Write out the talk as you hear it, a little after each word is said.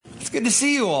Good to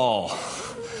see you all.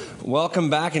 Welcome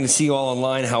back and to see you all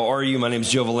online. How are you? My name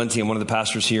is Joe Valenti. I'm one of the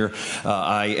pastors here.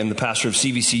 I am the pastor of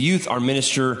CVC Youth, our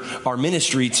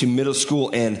ministry to middle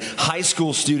school and high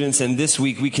school students. And this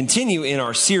week we continue in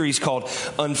our series called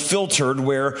Unfiltered,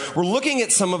 where we're looking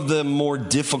at some of the more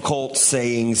difficult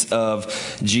sayings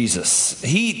of Jesus.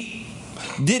 He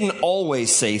didn't always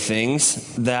say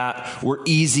things that were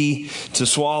easy to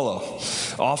swallow.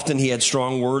 Often he had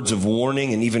strong words of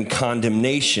warning and even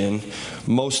condemnation,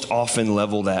 most often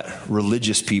leveled at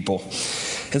religious people.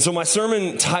 And so my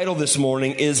sermon title this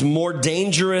morning is More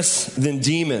Dangerous Than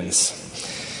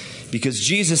Demons, because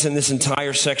Jesus in this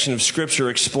entire section of Scripture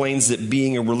explains that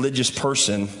being a religious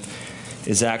person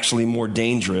is actually more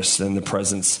dangerous than the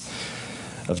presence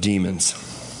of demons.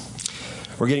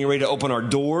 We're getting ready to open our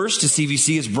doors to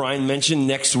CVC, as Brian mentioned,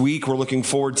 next week. We're looking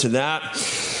forward to that.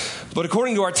 But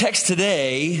according to our text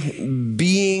today,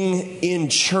 being in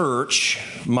church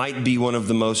might be one of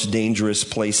the most dangerous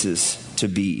places to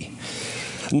be.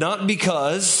 Not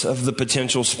because of the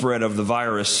potential spread of the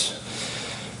virus,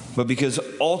 but because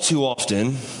all too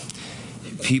often,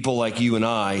 people like you and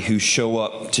I who show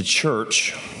up to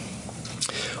church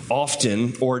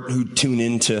often, or who tune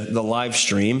into the live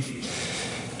stream,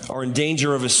 are in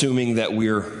danger of assuming that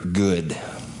we're good.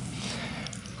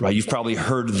 Right? You've probably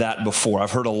heard that before.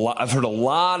 I've heard a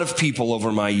lot of people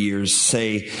over my years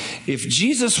say, if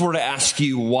Jesus were to ask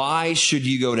you, why should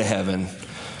you go to heaven?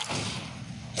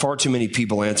 Far too many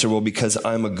people answer, well, because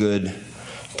I'm a good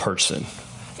person.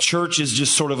 Church is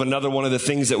just sort of another one of the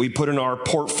things that we put in our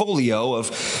portfolio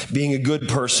of being a good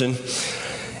person,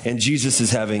 and Jesus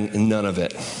is having none of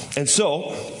it. And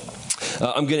so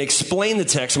I'm going to explain the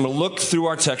text. I'm going to look through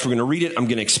our text. We're going to read it. I'm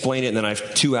going to explain it. And then I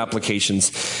have two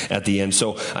applications at the end.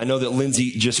 So I know that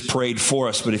Lindsay just prayed for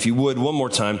us. But if you would, one more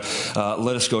time,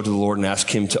 let us go to the Lord and ask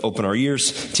Him to open our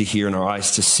ears to hear and our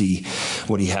eyes to see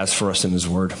what He has for us in His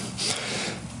Word.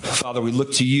 Father, we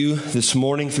look to You this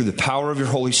morning through the power of Your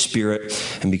Holy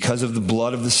Spirit and because of the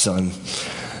blood of the Son,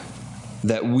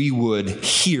 that we would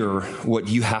hear what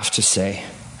You have to say.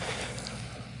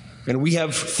 And we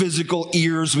have physical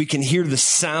ears. We can hear the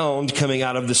sound coming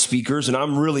out of the speakers. And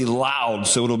I'm really loud,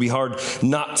 so it'll be hard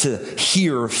not to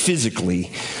hear physically.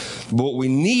 But what we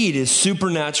need is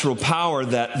supernatural power,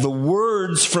 that the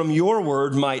words from Your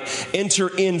Word might enter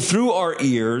in through our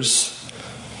ears,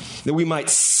 that we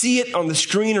might see it on the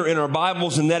screen or in our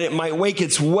Bibles, and that it might make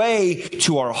its way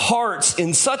to our hearts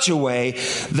in such a way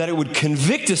that it would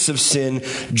convict us of sin,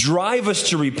 drive us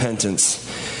to repentance,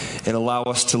 and allow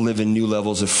us to live in new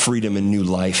levels of freedom and new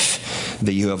life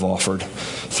that You have offered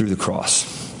through the cross.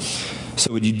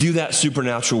 So would You do that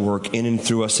supernatural work in and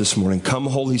through us this morning? Come,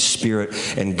 Holy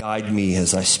Spirit, and guide me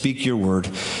as I speak Your word.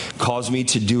 Cause me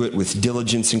to do it with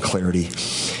diligence and clarity.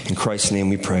 In Christ's name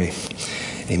we pray.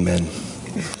 Amen.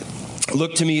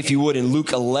 Look to me, if you would, in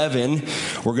Luke 11.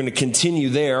 We're going to continue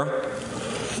there.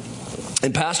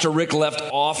 And Pastor Rick left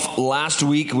off last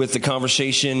week with the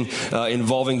conversation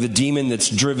involving the demon that's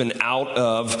driven out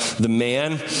of the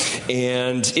man.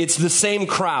 And it's the same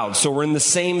crowd. So we're in the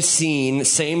same scene,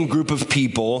 same group of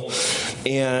people.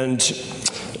 And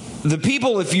the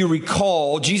people, if you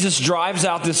recall, Jesus drives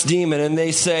out this demon and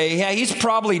they say, yeah, he's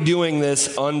probably doing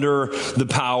this under the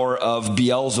power of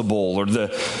Beelzebul, or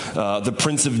the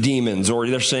prince of demons, or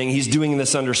they're saying he's doing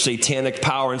this under satanic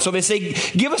power. And so they say,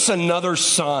 give us another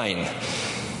sign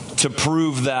to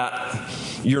prove that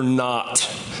you're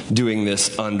not doing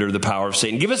this under the power of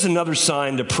Satan. Give us another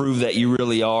sign to prove that you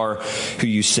really are who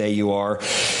you say you are.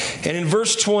 And in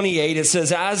verse 28, it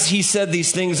says, as he said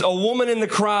these things, a woman in the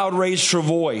crowd raised her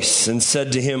voice and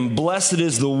said to him, blessed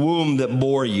is the womb that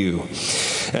bore you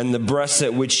and the breasts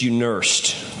at which you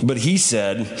nursed. But he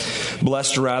said,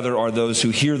 blessed rather are those who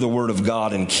hear the word of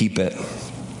God and keep it.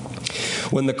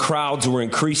 When the crowds were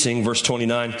increasing, verse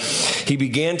 29, he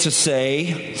began to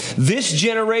say, this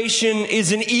generation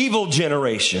is an evil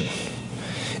generation.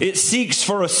 It seeks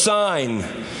for a sign,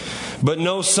 but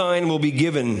no sign will be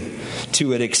given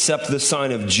to it except the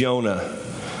sign of Jonah.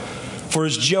 For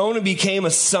as Jonah became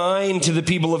a sign to the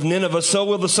people of Nineveh, so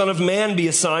will the Son of Man be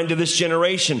a sign to this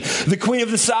generation. The queen of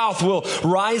the south will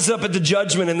rise up at the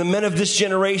judgment, and the men of this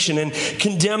generation, and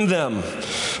condemn them.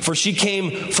 For she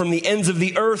came from the ends of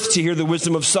the earth to hear the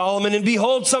wisdom of Solomon, and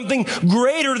behold, something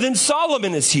greater than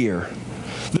Solomon is here.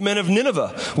 The men of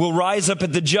Nineveh will rise up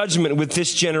at the judgment with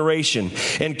this generation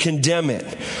and condemn it.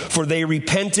 For they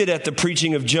repented at the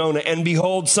preaching of Jonah, and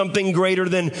behold, something greater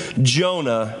than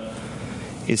Jonah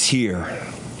is here.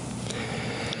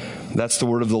 That's the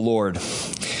word of the Lord.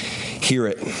 Hear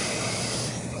it.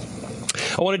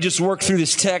 I want to just work through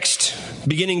this text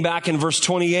Beginning back in verse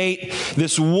 28,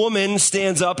 this woman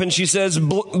stands up and she says,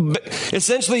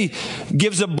 essentially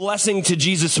gives a blessing to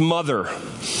Jesus' mother.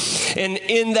 And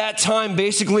in that time,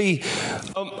 basically,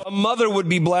 a mother would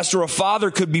be blessed or a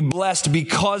father could be blessed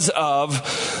because of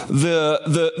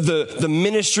the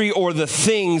ministry or the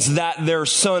things that their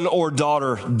son or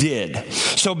daughter did.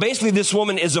 So basically, this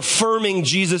woman is affirming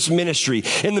Jesus' ministry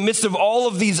in the midst of all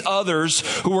of these others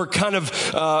who are kind of,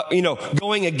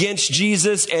 going against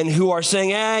Jesus and who are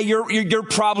saying, you're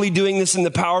probably doing this in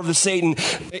the power of the Satan.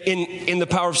 In the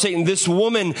power of Satan, this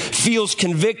woman feels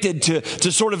convicted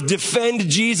to sort of defend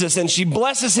Jesus, and she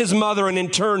blesses his mother and in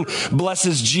turn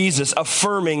blesses Jesus,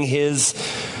 affirming his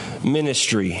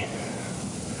ministry.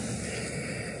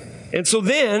 And so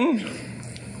then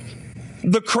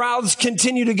the crowds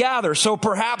continue to gather. So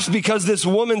perhaps because this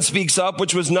woman speaks up,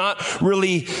 which was not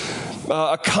really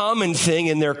a common thing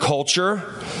in their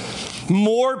culture,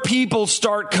 more people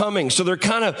start coming. So they're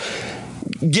kind of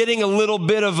getting a little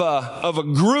bit of a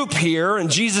group here, and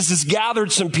Jesus has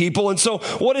gathered some people. And so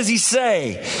what does he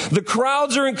say? The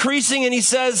crowds are increasing, and he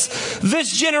says,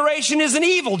 this generation is an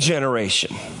evil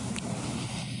generation.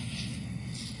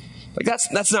 Like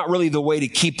that's not really the way to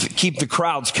keep the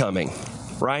crowds coming,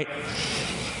 right?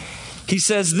 He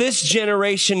says this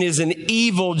generation is an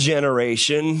evil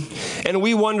generation, and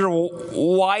we wonder,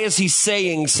 why is he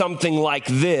saying something like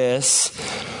this?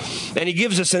 And he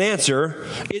gives us an answer.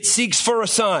 It seeks for a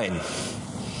sign,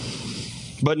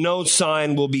 but no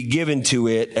sign will be given to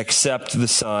it except the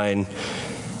sign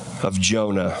of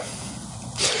Jonah.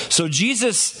 So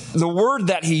Jesus, the word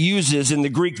that he uses in the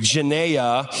Greek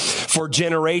genea for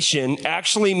generation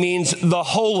actually means the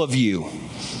whole of you.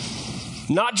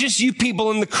 Not just you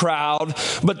people in the crowd,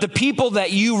 but the people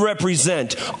that you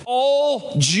represent.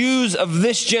 All Jews of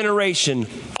this generation,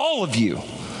 all of you,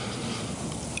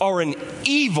 are an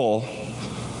evil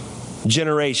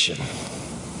generation.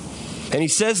 And he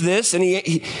says this, and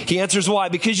he answers why.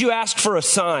 Because you asked for a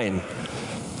sign.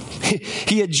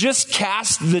 He had just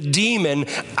cast the demon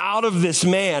out of this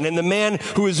man, and the man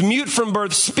who is mute from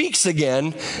birth speaks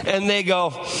again, and they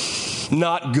go,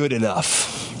 not good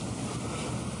enough.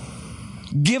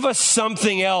 Give us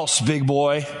something else, big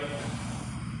boy.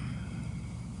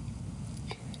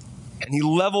 And he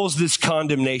levels this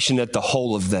condemnation at the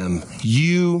whole of them.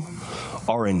 You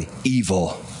are an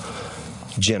evil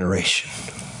generation.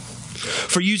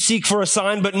 For you seek for a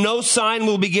sign, but no sign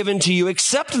will be given to you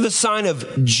except the sign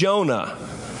of Jonah.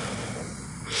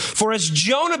 For as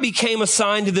Jonah became a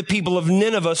sign to the people of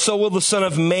Nineveh, so will the Son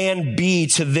of Man be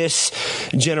to this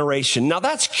generation. Now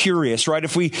that's curious, right?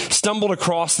 If we stumbled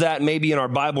across that maybe in our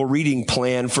Bible reading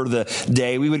plan for the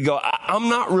day, we would go, I'm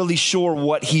not really sure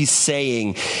what he's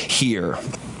saying here.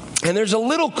 And there's a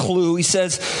little clue. He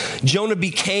says, Jonah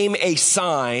became a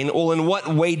sign. Well, in what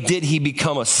way did he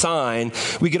become a sign?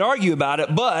 We could argue about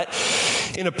it, but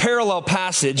in a parallel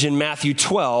passage in Matthew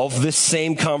 12, this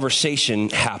same conversation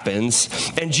happens,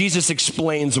 and Jesus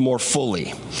explains more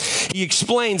fully. He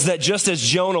explains that just as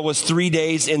Jonah was 3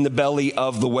 days in the belly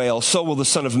of the whale, so will the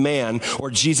Son of Man,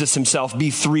 or Jesus himself, be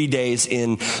 3 days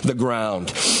in the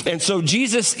ground. And so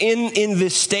Jesus, in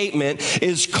this statement,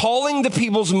 is calling the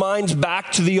people's minds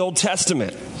back to the Old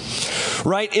Testament,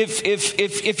 right?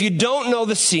 If you don't know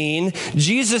the scene,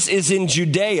 Jesus is in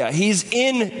Judea. He's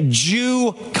in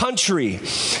Jew country.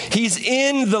 He's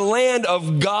in the land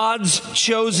of God's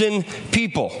chosen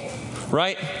people,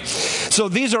 right? So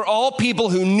these are all people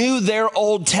who knew their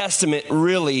Old Testament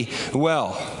really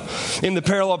well. In the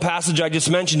parallel passage I just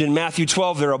mentioned in Matthew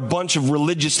 12, there are a bunch of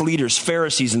religious leaders,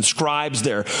 Pharisees and scribes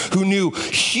there, who knew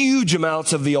huge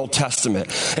amounts of the Old Testament.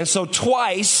 And so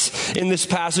twice in this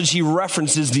passage, he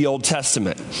references the Old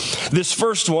Testament. This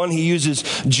first one, he uses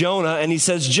Jonah, and he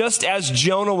says, just as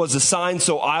Jonah was a sign,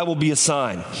 so I will be a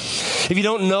sign. If you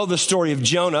don't know the story of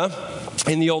Jonah,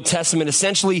 in the Old Testament,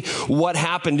 essentially what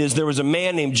happened is there was a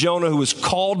man named Jonah who was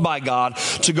called by God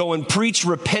to go and preach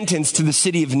repentance to the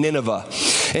city of Nineveh.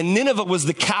 And Nineveh was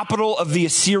the capital of the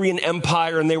Assyrian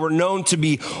Empire, and they were known to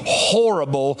be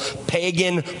horrible,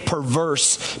 pagan,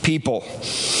 perverse people.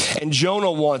 And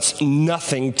Jonah wants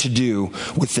nothing to do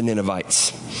with the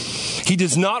Ninevites. He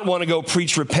does not want to go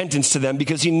preach repentance to them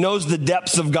because he knows the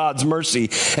depths of God's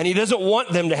mercy, and he doesn't want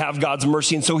them to have God's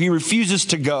mercy, and so he refuses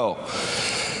to go.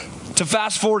 To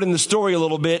fast forward in the story a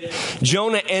little bit,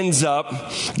 Jonah ends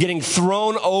up getting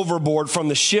thrown overboard from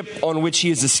the ship on which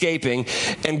he is escaping,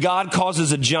 and God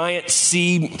causes a giant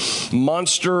sea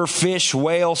monster, fish,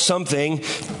 whale, something,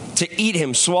 to eat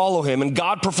him, swallow him. And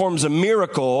God performs a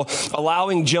miracle,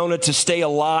 allowing Jonah to stay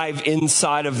alive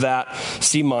inside of that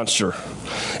sea monster.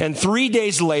 And 3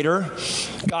 days later,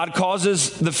 God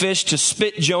causes the fish to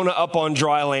spit Jonah up on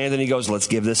dry land, and he goes, let's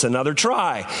give this another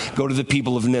try. Go to the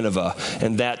people of Nineveh.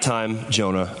 And that time,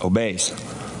 Jonah obeys.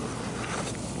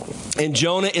 And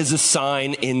Jonah is a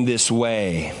sign in this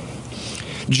way.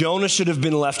 Jonah should have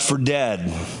been left for dead.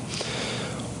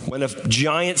 When a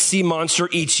giant sea monster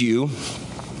eats you,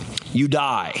 you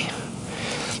die.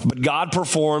 But God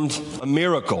performed a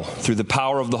miracle through the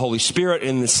power of the Holy Spirit.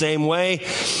 In the same way,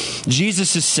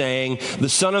 Jesus is saying, the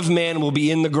Son of Man will be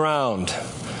in the ground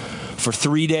for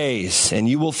 3 days, and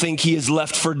you will think he is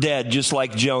left for dead, just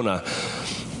like Jonah.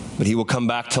 But he will come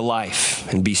back to life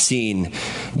and be seen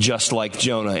just like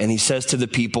Jonah. And he says to the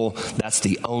people, that's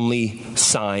the only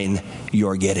sign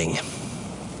you're getting.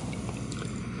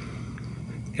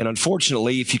 And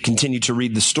unfortunately, if you continue to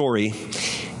read the story,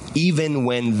 even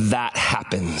when that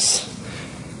happens,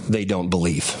 they don't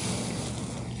believe.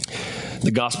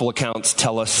 The gospel accounts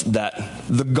tell us that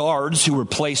the guards who were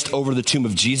placed over the tomb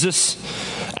of Jesus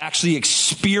actually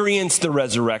experience the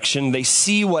resurrection. They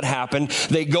see what happened.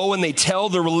 They go and they tell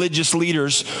the religious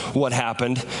leaders what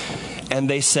happened. And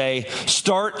they say,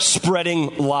 start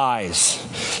spreading lies.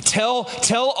 Tell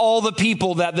all the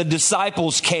people that the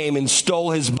disciples came and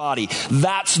stole his body.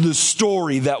 That's the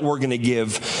story that we're going to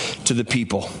give to the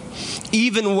people.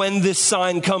 Even when this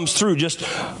sign comes through, just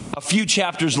a few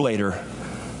chapters later,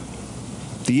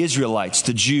 the Israelites,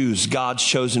 the Jews, God's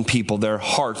chosen people, their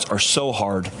hearts are so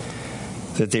hard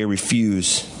that they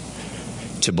refuse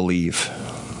to believe.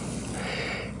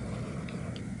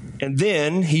 And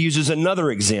then he uses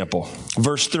another example.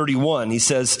 Verse 31, he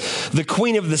says, the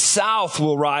queen of the south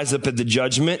will rise up at the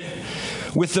judgment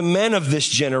with the men of this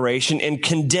generation and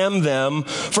condemn them,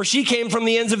 for she came from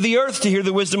the ends of the earth to hear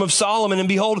the wisdom of Solomon, and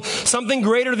behold, something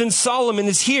greater than Solomon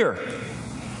is here.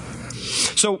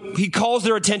 So he calls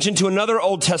their attention to another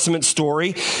Old Testament story.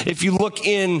 If you look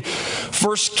in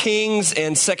 1 Kings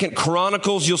and 2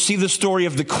 Chronicles, you'll see the story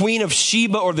of the Queen of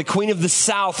Sheba, or the Queen of the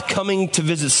South, coming to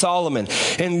visit Solomon.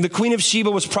 And the Queen of Sheba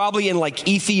was probably in like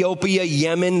Ethiopia,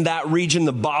 Yemen, that region,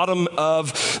 the bottom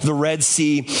of the Red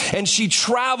Sea. And she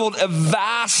traveled a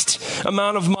vast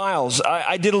amount of miles.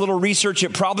 I did a little research.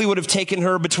 It probably would have taken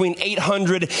her between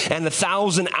 800 and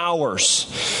 1,000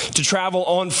 hours to travel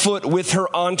on foot with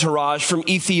her entourage from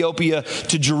Ethiopia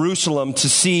to Jerusalem to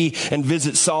see and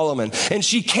visit Solomon. And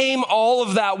she came all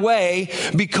of that way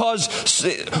because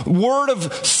word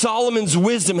of Solomon's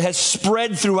wisdom has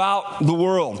spread throughout the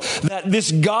world. That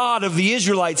this God of the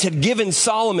Israelites had given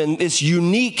Solomon this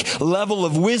unique level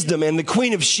of wisdom, and the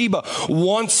Queen of Sheba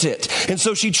wants it. And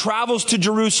so she travels to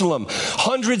Jerusalem,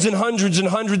 hundreds and hundreds and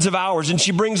hundreds of hours, and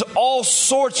she brings all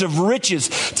sorts of riches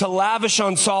to lavish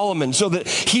on Solomon so that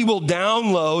he will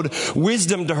download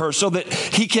wisdom to her, so that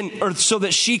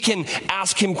she can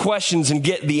ask him questions and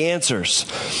get the answers.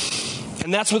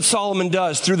 And that's what Solomon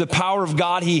does. Through the power of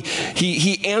God,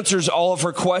 he answers all of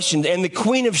her questions. And the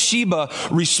Queen of Sheba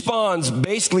responds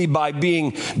basically by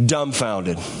being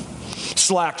dumbfounded,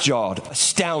 slack-jawed,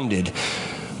 astounded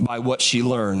by what she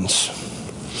learns.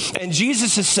 And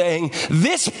Jesus is saying,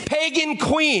 this pagan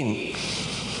queen,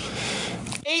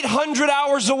 800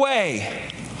 hours away,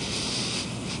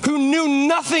 who knew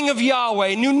nothing of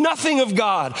Yahweh, knew nothing of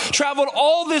God, traveled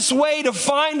all this way to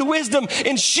find wisdom,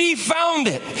 and she found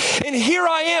it. And here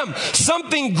I am,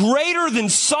 something greater than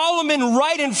Solomon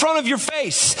right in front of your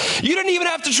face. You didn't even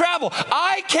have to travel.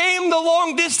 I came the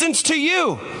long distance to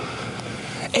you,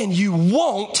 and you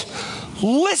won't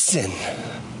listen.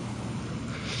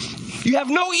 You have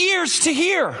no ears to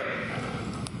hear.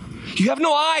 You have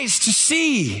no eyes to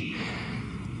see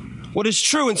what is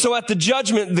true. And so at the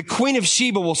judgment, the Queen of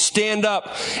Sheba will stand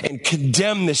up and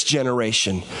condemn this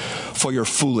generation for your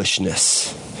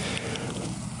foolishness.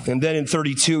 And then in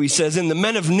 32, he says, and the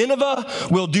men of Nineveh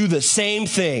will do the same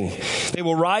thing. They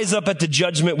will rise up at the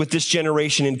judgment with this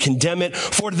generation and condemn it,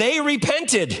 for they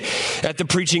repented at the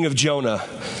preaching of Jonah.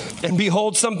 And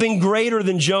behold, something greater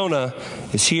than Jonah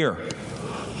is here.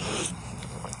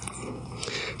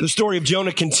 The story of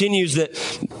Jonah continues that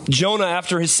Jonah,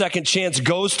 after his second chance,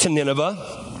 goes to Nineveh.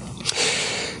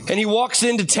 And he walks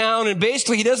into town, and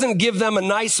basically he doesn't give them a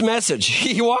nice message.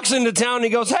 He walks into town and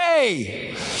he goes,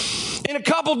 hey, in a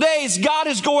couple days, God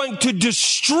is going to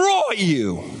destroy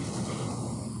you.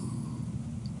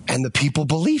 And the people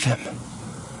believe him.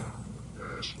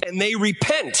 And they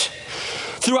repent.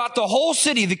 Throughout the whole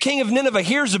city, the king of Nineveh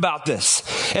hears about this.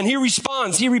 And he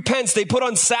responds, he repents. They put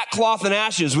on sackcloth and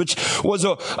ashes, which was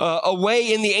a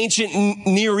way in the ancient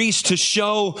Near East to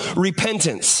show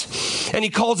repentance. And he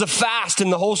calls a fast in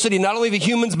the whole city, not only the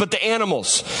humans, but the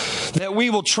animals, that we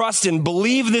will trust and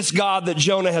believe this God that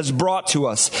Jonah has brought to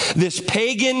us. This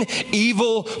pagan,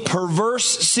 evil, perverse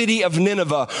city of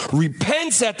Nineveh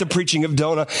repents at the preaching of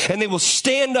Jonah, and they will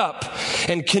stand up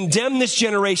and condemn this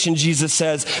generation, Jesus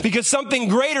says, because something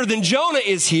greater than Jonah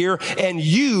is here, and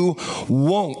you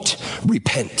won't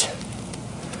repent.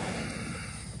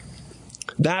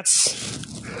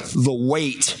 That's the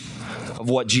weight of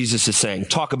what Jesus is saying.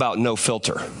 Talk about no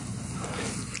filter.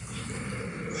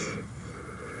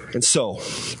 And so,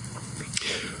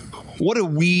 what do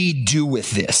we do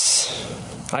with this?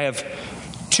 I have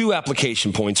 2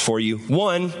 application points for you.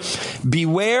 1,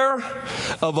 beware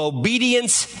of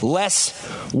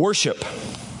obedience-less worship.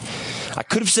 I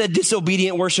could have said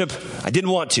disobedient worship. I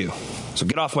didn't want to. So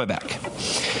get off my back.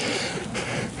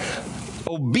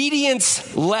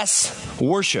 Obedience-less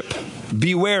worship.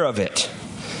 Beware of it.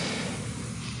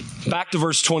 Back to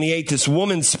verse 28, this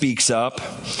woman speaks up.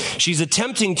 She's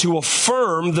attempting to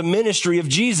affirm the ministry of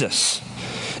Jesus.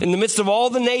 In the midst of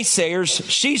all the naysayers,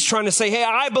 she's trying to say, hey,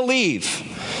 I believe.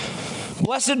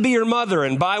 Blessed be your mother,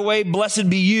 and by way, blessed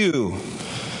be you.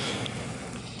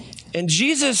 And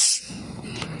Jesus,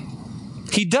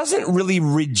 he doesn't really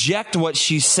reject what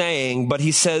she's saying, but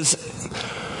he says,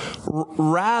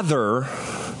 rather,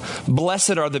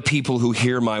 blessed are the people who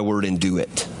hear my word and do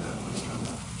it.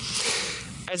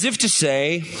 As if to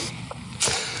say,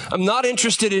 I'm not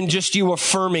interested in just you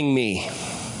affirming me.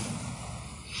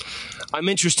 I'm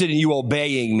interested in you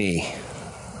obeying me.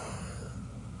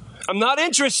 I'm not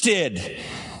interested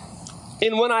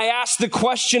in when I ask the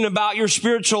question about your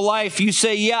spiritual life, you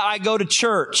say, yeah, I go to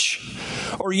church.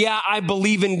 Or yeah, I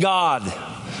believe in God.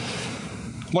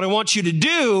 What I want you to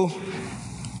do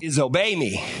is obey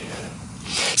me.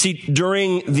 See,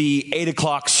 during the 8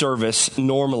 o'clock service,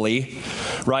 normally,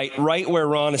 right where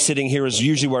Ron is sitting here is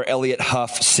usually where Elliot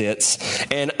Huff sits.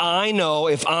 And I know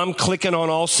if I'm clicking on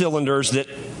all cylinders that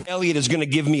Elliot is going to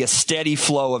give me a steady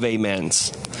flow of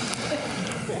amens.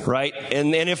 Right?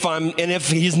 And if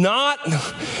he's not,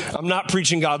 I'm not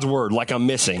preaching God's word like I'm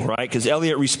missing, right? Because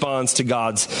Elliot responds to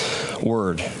God's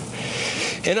word.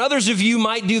 And others of you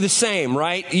might do the same,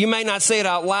 right? You might not say it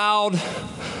out loud,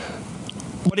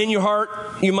 but in your heart,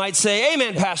 you might say,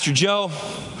 amen, Pastor Joe.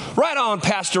 Right on,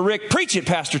 Pastor Rick. Preach it,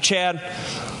 Pastor Chad.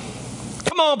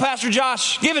 Come on, Pastor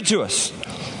Josh. Give it to us.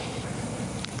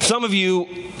 Some of you,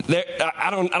 I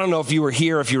don't know if you were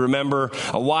here, if you remember,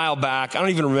 a while back. I don't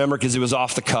even remember because it was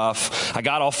off the cuff. I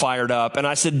got all fired up, and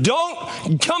I said,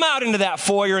 don't come out into that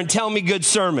foyer and tell me good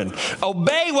sermon.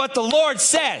 Obey what the Lord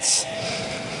says.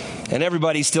 And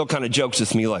everybody still kind of jokes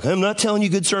with me like, I'm not telling you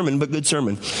good sermon, but good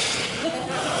sermon.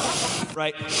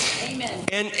 Right?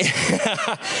 Amen.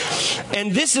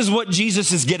 And this is what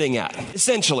Jesus is getting at,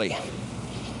 essentially.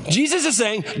 Jesus is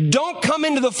saying, don't come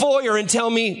into the foyer and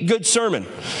tell me good sermon.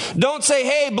 Don't say,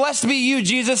 hey, blessed be you,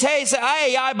 Jesus. Hey, say,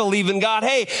 hey, I believe in God.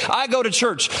 Hey, I go to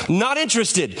church. Not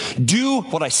interested. Do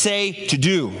what I say to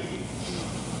do.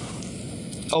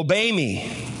 Obey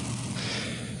me.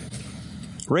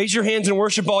 Raise your hands and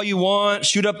worship all you want.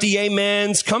 Shoot up the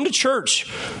amens. Come to church.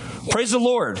 Praise the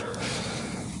Lord.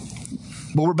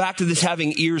 But we're back to this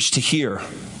having ears to hear.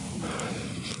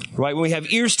 Right? When we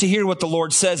have ears to hear what the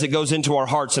Lord says, it goes into our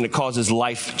hearts and it causes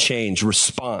life change,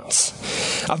 response.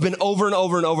 I've been over and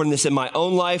over and over in this in my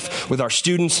own life, with our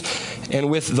students,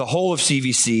 and with the whole of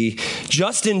CVC.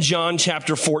 Just in John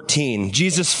chapter 14,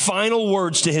 Jesus' final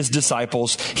words to his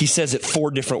disciples, he says it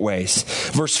 4 different ways.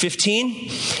 Verse 15,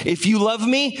 if you love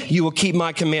me, you will keep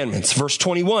my commandments. Verse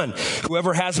 21,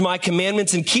 whoever has my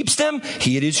commandments and keeps them,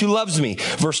 he it is who loves me.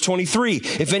 Verse 23,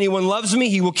 if anyone loves me,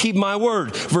 he will keep my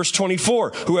word. Verse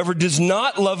 24, whoever does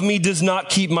not love me does not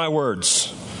keep my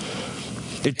words.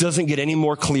 It doesn't get any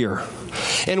more clear.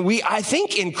 And I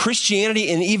think in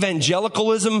Christianity and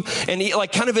evangelicalism and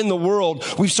like kind of in the world,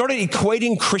 we've started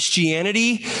equating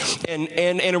Christianity and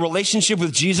a relationship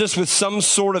with Jesus with some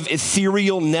sort of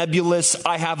ethereal, nebulous,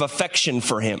 I have affection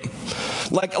for him.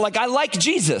 Like I like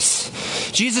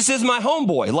Jesus. Jesus is my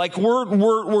homeboy. Like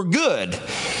we're good.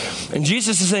 And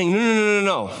Jesus is saying,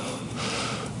 no.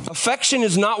 Affection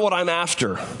is not what I'm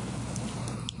after.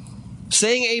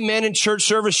 Saying amen in church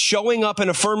service, showing up and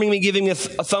affirming me, giving me a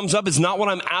thumbs up is not what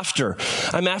I'm after.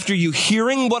 I'm after you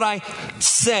hearing what I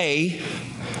say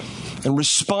and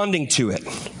responding to it,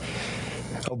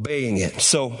 obeying it.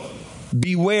 So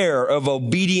beware of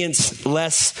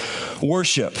obedience-less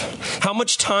worship. How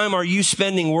much time are you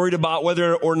spending worried about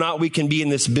whether or not we can be in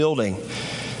this building?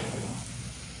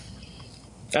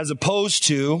 as opposed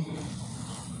to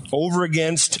over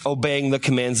against obeying the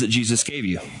commands that Jesus gave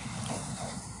you?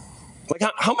 Like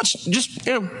how much, just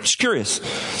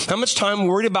curious, how much time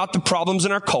worried about the problems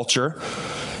in our culture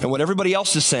and what everybody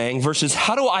else is saying versus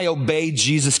how do I obey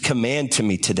Jesus' command to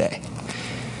me today?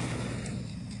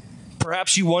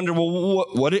 Perhaps you wonder, well,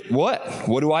 what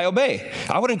do I obey?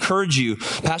 I would encourage you.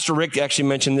 Pastor Rick actually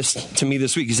mentioned this to me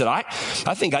this week. He said, I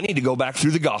think I need to go back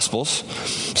through the Gospels,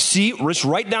 just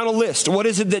write down a list. What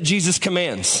is it that Jesus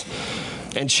commands?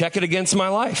 And check it against my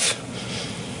life.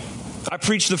 I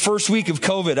preached the first week of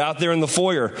COVID out there in the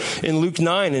foyer in Luke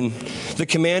 9, and the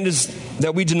command is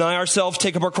that we deny ourselves,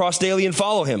 take up our cross daily, and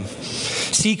follow him.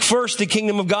 Seek first the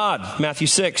kingdom of God, Matthew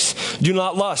 6. Do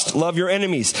not lust, love your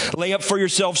enemies. Lay up for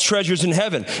yourselves treasures in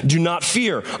heaven. Do not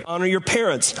fear. Honor your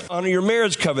parents. Honor your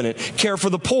marriage covenant. Care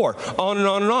for the poor. On and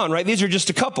on and on, right? These are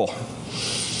just a couple.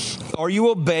 Are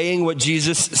you obeying what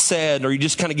Jesus said, or are you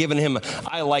just kind of giving him,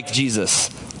 I like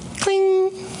Jesus? Cling.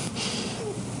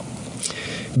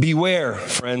 Beware,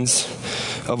 friends,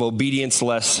 of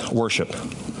obedience-less worship.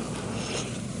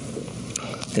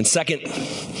 And second,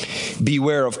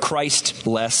 beware of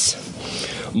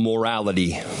Christ-less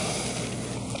morality.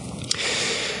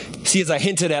 See, as I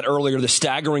hinted at earlier, the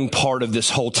staggering part of this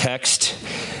whole text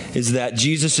is that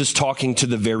Jesus is talking to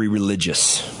the very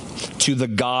religious, to the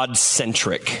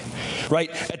God-centric. Right?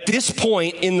 At this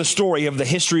point in the story of the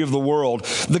history of the world,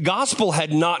 the gospel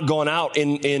had not gone out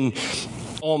in en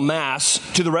masse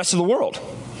to the rest of the world.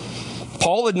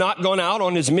 Paul had not gone out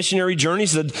on his missionary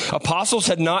journeys. The apostles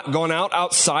had not gone out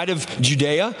outside of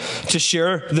Judea to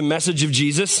share the message of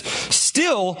Jesus.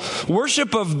 Still,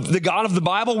 worship of the God of the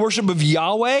Bible, worship of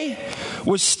Yahweh,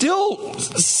 was still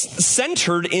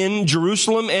centered in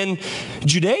Jerusalem and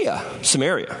Judea,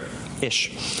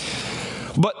 Samaria-ish.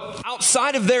 But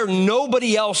outside of there,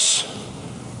 nobody else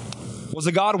was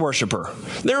a God worshiper.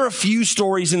 There are a few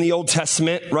stories in the Old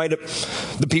Testament, right?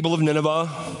 The people of Nineveh,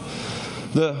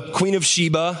 the Queen of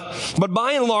Sheba. But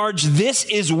by and large, this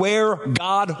is where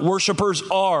God worshipers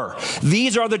are.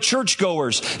 These are the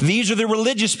churchgoers. These are the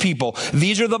religious people.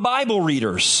 These are the Bible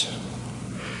readers.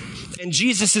 And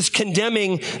Jesus is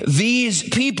condemning these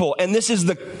people. And this is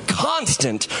the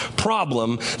constant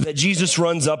problem that Jesus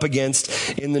runs up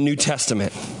against in the New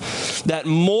Testament. That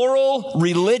moral,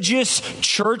 religious,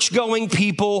 church-going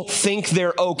people think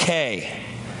they're okay.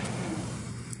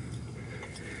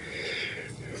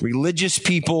 Religious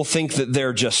people think that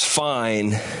they're just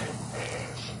fine.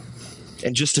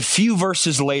 And just a few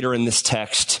verses later in this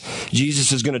text,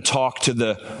 Jesus is going to talk to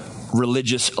the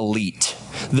religious elite,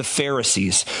 the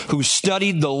Pharisees, who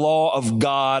studied the law of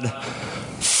God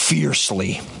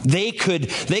fiercely. They could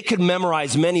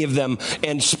memorize many of them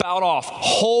and spout off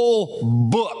whole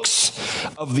books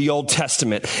of the Old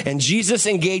Testament. And Jesus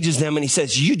engages them and he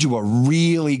says, you do a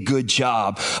really good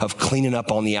job of cleaning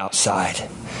up on the outside.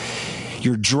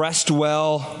 You're dressed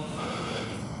well.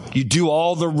 You do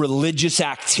all the religious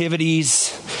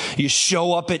activities. You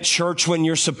show up at church when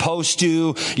you're supposed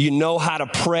to. You know how to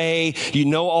pray. You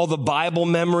know all the Bible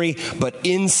memory. But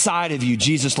inside of you,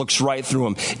 Jesus looks right through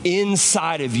them.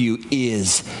 Inside of you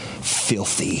is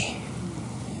filthy.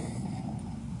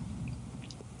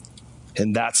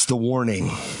 And that's the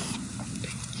warning.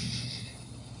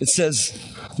 It says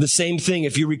the same thing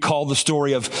if you recall the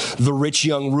story of the rich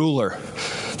young ruler.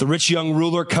 The rich young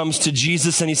ruler comes to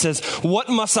Jesus and he says, what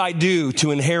must I do to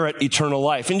inherit eternal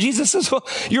life? And Jesus says, well,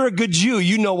 you're a good Jew.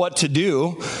 You know what to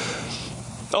do.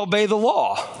 Obey the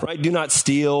law, right? Do not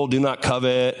steal, do not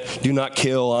covet, do not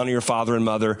kill, honor your father and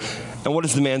mother. And what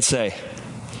does the man say?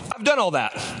 I've done all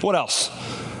that. What else?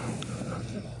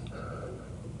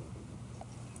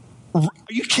 Are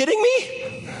you kidding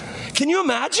me? Can you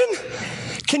imagine?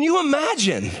 Can you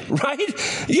imagine,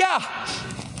 right? Yeah,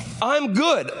 I'm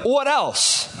good. What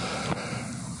else?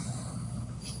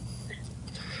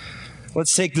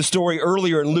 Let's take the story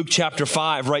earlier in Luke chapter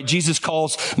 5, right? Jesus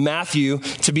calls Matthew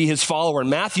to be his follower. And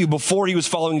Matthew, before he was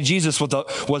following Jesus,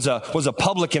 was a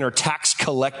publican or tax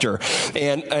collector.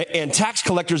 And tax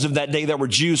collectors of that day that were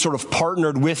Jews sort of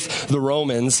partnered with the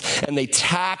Romans, and they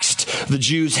taxed the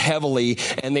Jews heavily,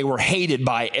 and they were hated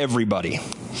by everybody.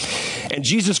 And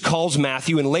Jesus calls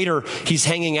Matthew, and later he's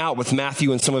hanging out with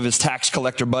Matthew and some of his tax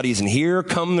collector buddies. And here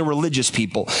come the religious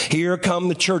people. Here come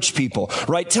the church people,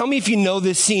 right? Tell me if you know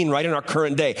this scene right in our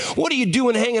current day. What are you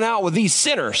doing hanging out with these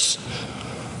sinners?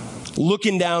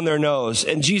 Looking down their nose.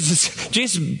 And Jesus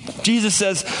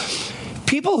says,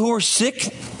 people who are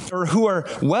sick or who are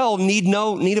well need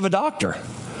no need of a doctor.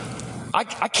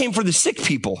 I came for the sick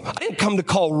people. I didn't come to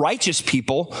call righteous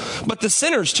people, but the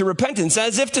sinners to repentance,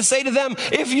 as if to say to them,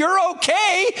 if you're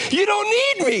okay, you don't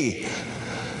need me.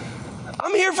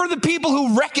 I'm here for the people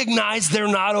who recognize they're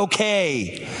not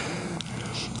okay.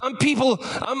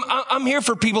 I'm here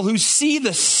for people who see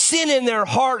the sin in their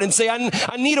heart and say,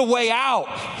 I need a way out.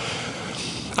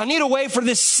 I need a way for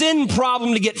this sin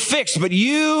problem to get fixed. But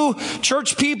you,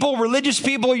 church people, religious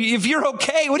people, if you're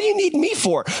okay, what do you need me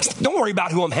for? Don't worry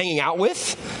about who I'm hanging out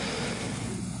with.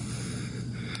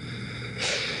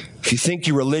 If you think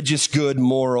you're religious, good,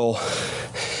 moral,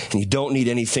 and you don't need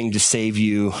anything to save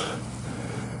you,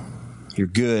 you're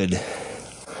good.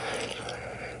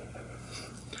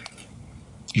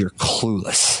 You're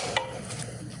clueless.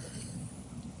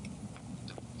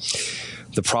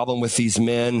 The problem with these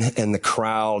men and the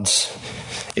crowds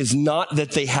is not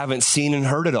that they haven't seen and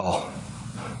heard it all.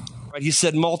 Right? He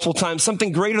said multiple times,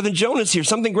 something greater than Jonah's here,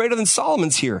 something greater than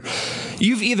Solomon's here.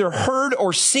 You've either heard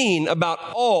or seen about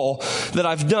all that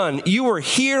I've done. You were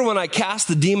here when I cast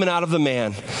the demon out of the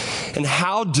man. And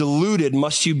how deluded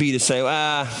must you be to say,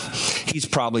 he's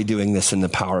probably doing this in the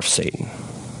power of Satan.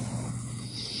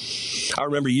 I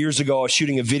remember years ago, I was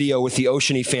shooting a video with the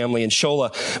Oceany family, and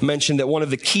Shola mentioned that one of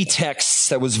the key texts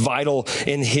that was vital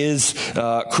in his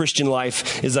Christian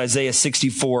life is Isaiah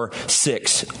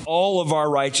 64:6. All of our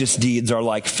righteous deeds are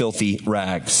like filthy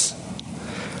rags.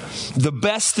 The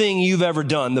best thing you've ever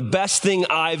done, the best thing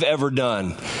I've ever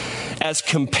done, as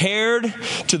compared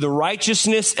to the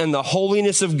righteousness and the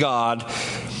holiness of God,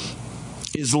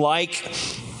 is like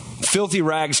filthy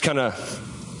rags. Kind of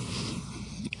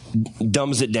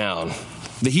dumbs it down.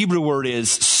 The Hebrew word is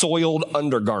soiled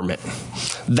undergarment.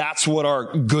 That's what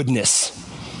our goodness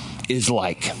is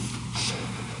like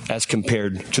as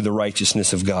compared to the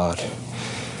righteousness of God.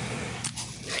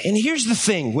 And here's the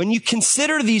thing. When you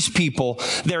consider these people,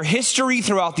 their history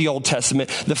throughout the Old Testament,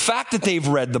 the fact that they've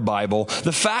read the Bible,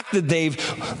 the fact that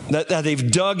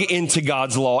they've dug into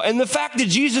God's law, and the fact that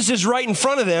Jesus is right in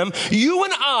front of them, you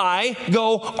and I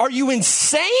go, are you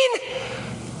insane?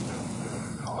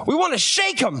 We want to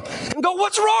shake them and go,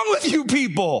 what's wrong with you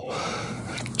people?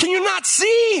 Can you not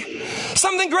see?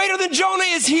 Something greater than Jonah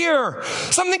is here.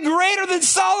 Something greater than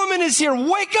Solomon is here.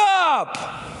 Wake up.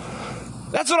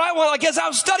 That's what I want. Like as I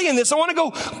was studying this, I want to go,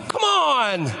 come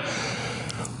on.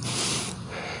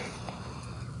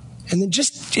 And then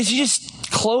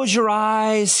just close your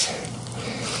eyes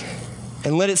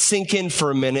and let it sink in for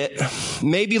a minute.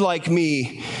 Maybe like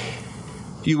me,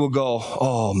 you will go,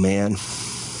 oh man.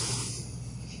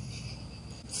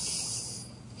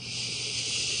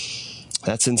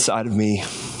 That's inside of me.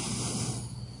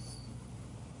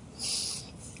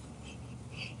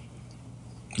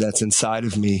 That's inside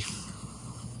of me.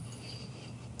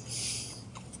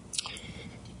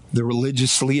 The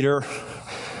religious leader,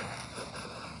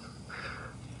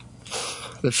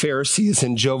 the Pharisee, is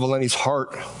in Joe Valenti's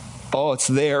heart. Oh, it's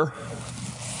there.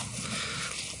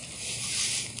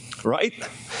 Right?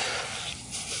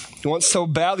 He wants so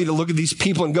badly to look at these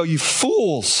people and go, you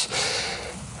fools.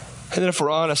 And then if we're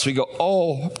honest, we go,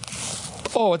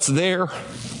 oh, it's there.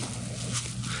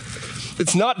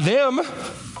 It's not them.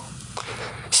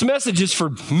 This message is for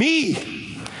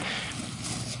me.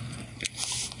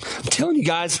 I'm telling you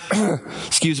guys,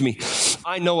 excuse me,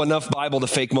 I know enough Bible to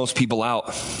fake most people out.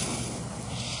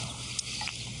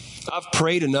 I've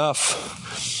prayed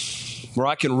enough where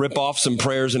I can rip off some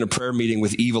prayers in a prayer meeting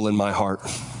with evil in my heart.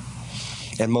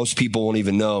 And most people won't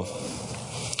even know.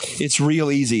 It's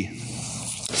real easy.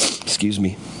 Excuse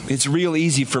me. It's real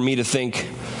easy for me to think,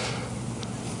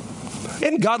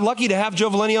 isn't God lucky to have Joe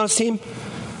Valenti on his team?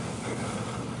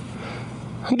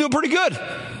 I'm doing pretty good.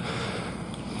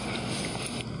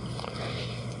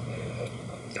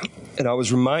 And I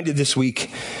was reminded this week,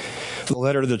 the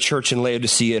letter to the church in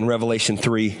Laodicea in Revelation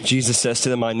 3. Jesus says to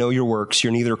them, I know your works.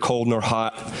 You're neither cold nor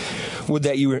hot. Would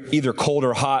that you were either cold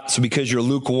or hot, so because you're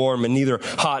lukewarm and neither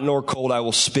hot nor cold, I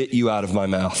will spit you out of my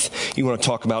mouth. You want to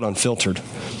talk about unfiltered.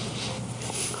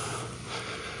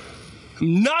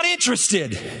 I'm not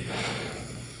interested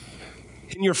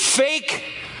in your fake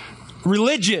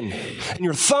religion and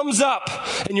your thumbs up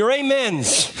and your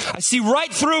amens. I see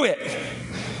right through it.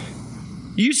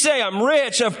 You say, I'm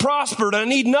rich, I've prospered, I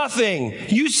need nothing.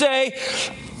 You say,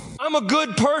 I'm a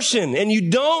good person, and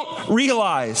you don't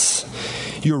realize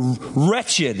you're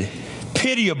wretched,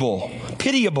 pitiable,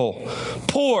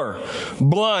 poor,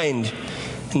 blind,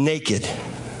 naked.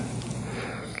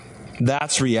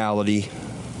 That's reality.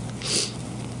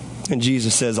 And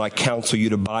Jesus says, I counsel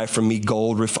you to buy from me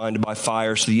gold refined by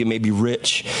fire so that you may be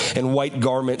rich, and white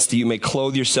garments that you may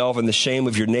clothe yourself and the shame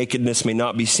of your nakedness may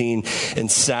not be seen, and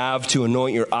salve to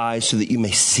anoint your eyes so that you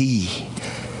may see.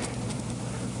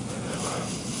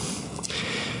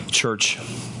 Church,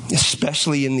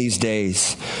 especially in these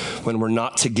days when we're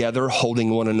not together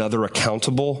holding one another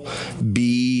accountable,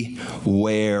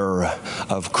 beware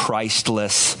of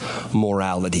Christless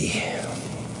morality.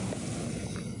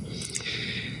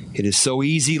 It is so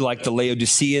easy, like the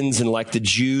Laodiceans and like the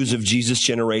Jews of Jesus'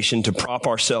 generation, to prop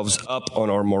ourselves up on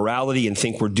our morality and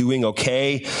think we're doing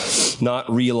okay, not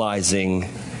realizing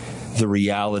the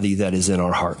reality that is in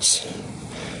our hearts.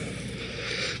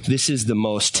 This is the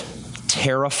most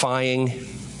terrifying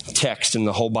text in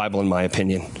the whole Bible, in my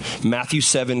opinion. Matthew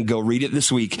 7, go read it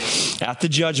this week. At the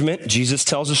judgment, Jesus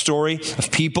tells a story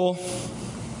of people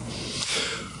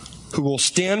who will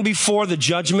stand before the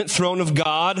judgment throne of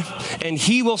God, and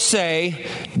he will say,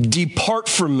 "Depart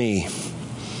from me.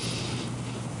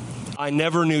 I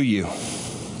never knew you."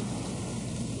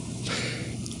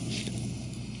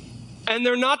 And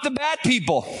they're not the bad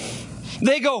people.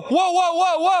 They go, whoa,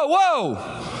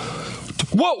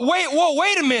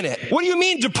 wait a minute. What do you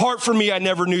mean, depart from me, I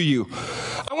never knew you?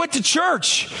 I went to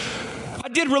church. I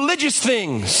did religious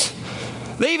things.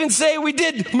 They even say we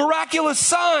did miraculous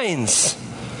signs.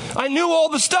 I knew all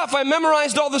the stuff. I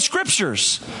memorized all the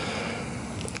scriptures.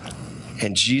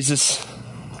 And Jesus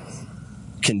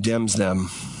condemns them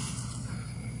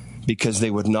because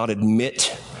they would not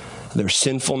admit their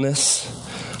sinfulness,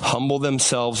 humble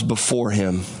themselves before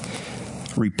him,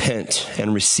 repent,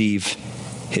 and receive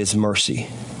his mercy.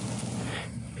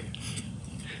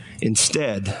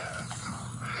 Instead,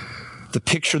 the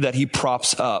picture that he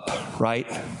props up, right,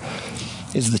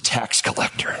 is the tax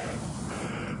collector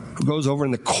who goes over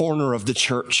in the corner of the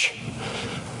church,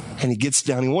 and he gets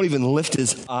down. He won't even lift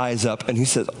his eyes up, and he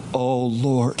says, "Oh,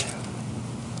 Lord,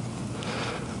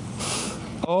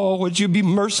 oh, would you be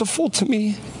merciful to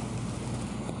me?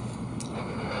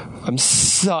 I'm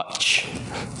such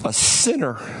a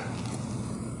sinner."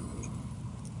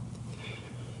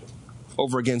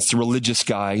 Over against the religious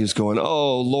guy who's going,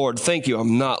 "Oh, Lord, thank you.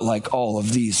 I'm not like all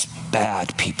of these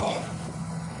bad people."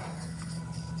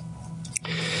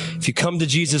 If you come to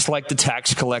Jesus like the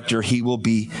tax collector, he will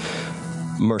be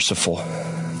merciful.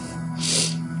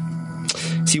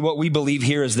 See, what we believe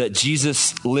here is that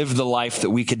Jesus lived the life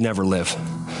that we could never live.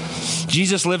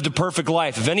 Jesus lived a perfect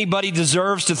life. If anybody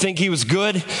deserves to think he was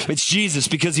good, it's Jesus,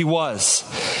 because he was.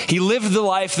 He lived the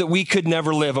life that we could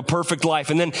never live, a perfect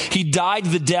life. And then he died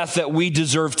the death that we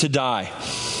deserve to die.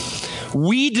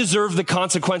 We deserve the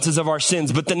consequences of our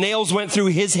sins, but the nails went through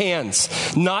his hands,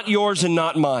 not yours and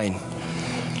not mine.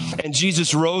 And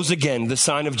Jesus rose again, the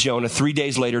sign of Jonah, 3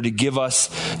 days later to give us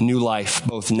new life,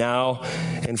 both now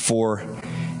and for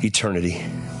eternity.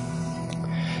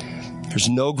 There's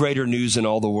no greater news in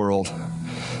all the world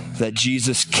that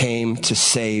Jesus came to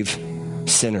save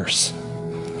sinners.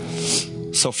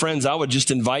 So friends, I would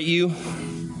just invite you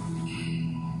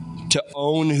to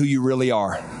own who you really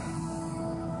are.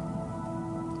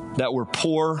 That we're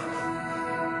poor,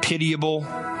 pitiable,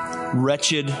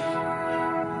 wretched,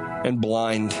 and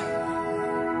blind.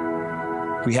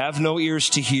 We have no ears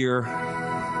to hear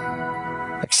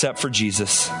except for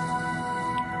Jesus.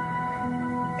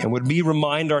 And would we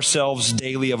remind ourselves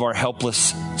daily of our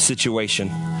helpless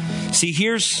situation? See,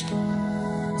 here's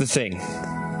the thing.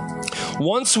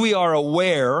 Once we are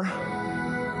aware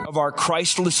of our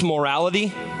Christless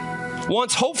morality,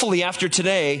 once, hopefully after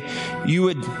today, you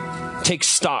would take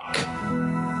stock.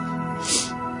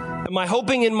 Am I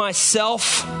hoping in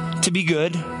myself to be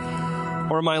good?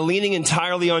 Or am I leaning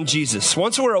entirely on Jesus?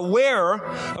 Once we're aware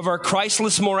of our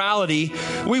Christless morality,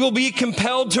 we will be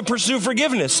compelled to pursue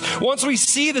forgiveness. Once we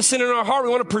see the sin in our heart, we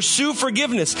want to pursue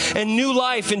forgiveness and new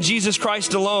life in Jesus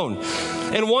Christ alone.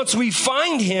 And once we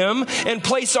find him and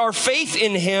place our faith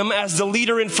in him as the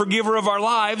leader and forgiver of our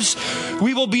lives,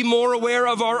 we will be more aware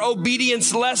of our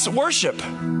obedience, less worship.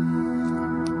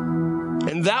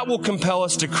 And that will compel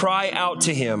us to cry out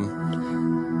to him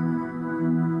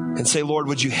and say, "Lord,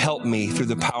 would you help me through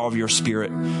the power of your Spirit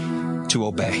to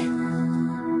obey?"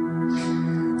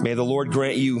 May the Lord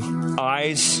grant you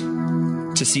eyes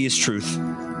to see his truth,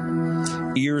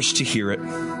 ears to hear it,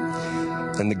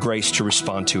 and the grace to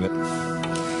respond to it.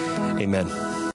 Amen.